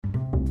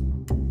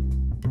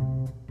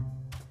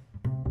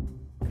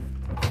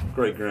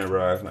Great Grand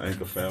Rise and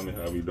Anchor family.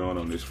 How we doing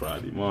on this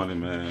Friday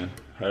morning, man?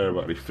 How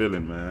everybody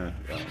feeling, man?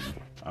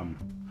 I'm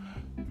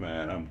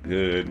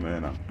good,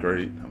 man. I'm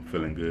great. I'm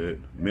feeling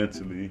good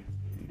mentally,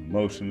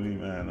 emotionally,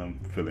 man. I'm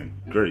feeling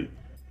great.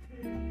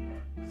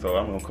 So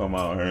I'm gonna come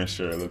out here and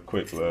share a little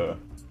quick. I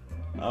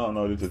don't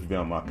know. This just be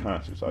on my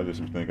conscience. I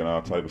just be thinking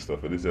all type of stuff,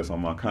 but it's just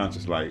on my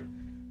conscience. Like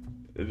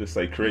it just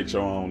say, create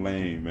your own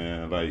lane,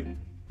 man. Like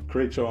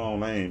create your own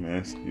lane,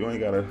 man. You ain't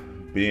gotta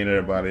be in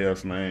everybody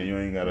else's lane. You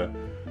ain't gotta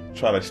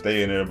try to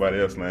stay in everybody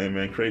else's lane,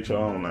 man. Create your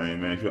own lane,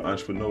 man. If you're an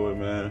entrepreneur,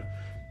 man,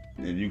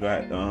 and you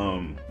got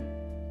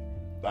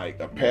like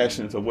a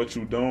passion to what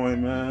you're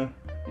doing, man,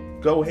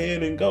 go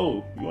ahead and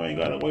go. You ain't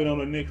gotta wait on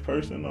the next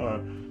person or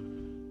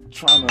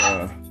trying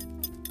to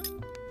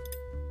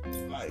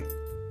like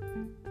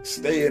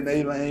stay in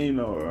their lane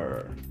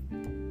or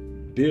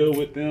deal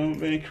with them,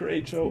 man.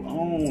 Create your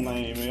own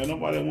lane, man.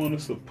 Nobody want to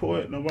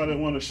support. Nobody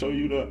want to show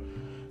you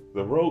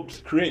the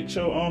ropes. Create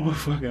your own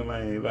fucking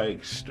lane,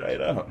 like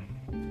straight up.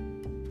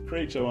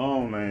 Create your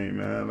own lane,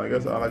 man. Like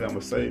that's all I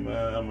gotta say,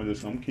 man.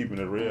 I'm keeping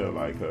it real,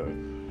 like,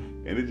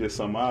 and it's just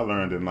something I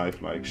learned in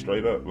life, like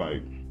straight up,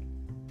 like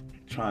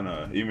trying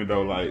to, even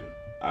though like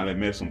I done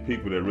met some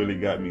people that really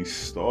got me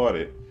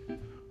started,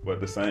 but at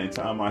the same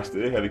time I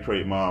still had to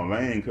create my own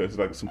lane, cause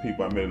like some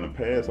people I met in the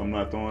past, I'm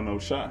not throwing no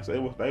shots. They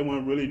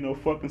weren't really no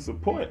fucking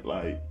support,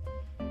 like.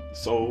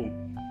 So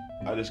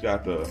I just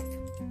got the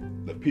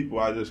people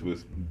I just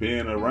was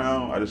being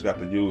around, I just got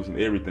to use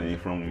everything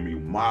from me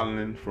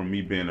modeling, from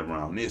me being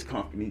around this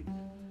company,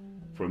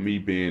 from me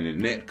being in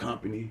that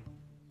company.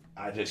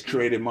 I just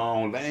created my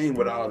own lane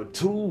with all the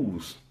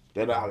tools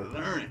that I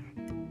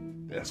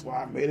learned. That's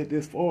why I made it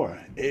this far.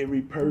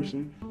 Every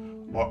person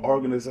or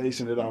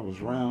organization that I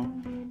was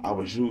around, I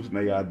was using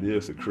their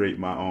ideas to create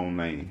my own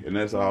lane. And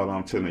that's all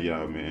I'm telling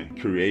y'all, man.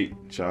 Create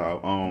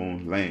your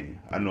own lane.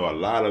 I know a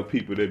lot of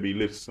people that be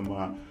listening to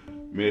my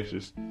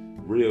messages,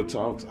 real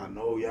talks. I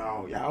know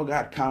y'all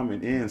got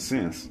common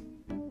sense.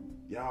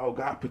 Y'all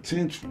got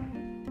potential.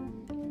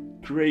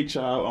 Create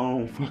your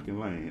own fucking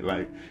lane.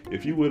 Like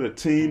if you with a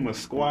team, a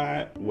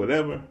squad,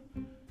 whatever,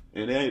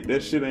 and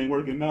that shit ain't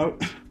working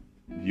out,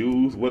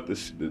 use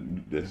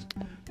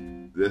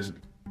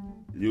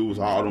use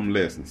all them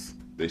lessons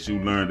that you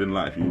learned in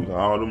life. Use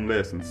all them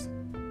lessons,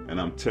 and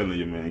I'm telling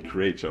you, man,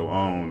 create your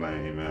own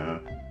lane,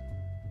 man.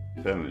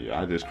 I'm telling you,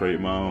 I just create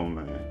my own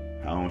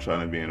lane. I don't try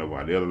to be in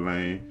nobody else's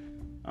lane.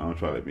 I don't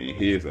try to be in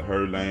his or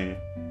her lane.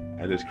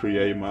 I just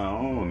create my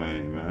own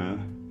lane, man.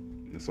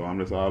 And so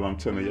all I'm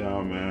telling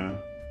y'all, man.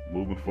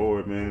 Moving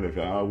forward, man. If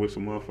y'all with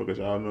some motherfuckers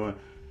y'all know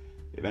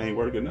it ain't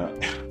working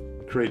out,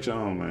 create your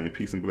own lane.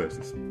 Peace and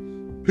blessings.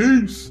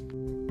 Peace.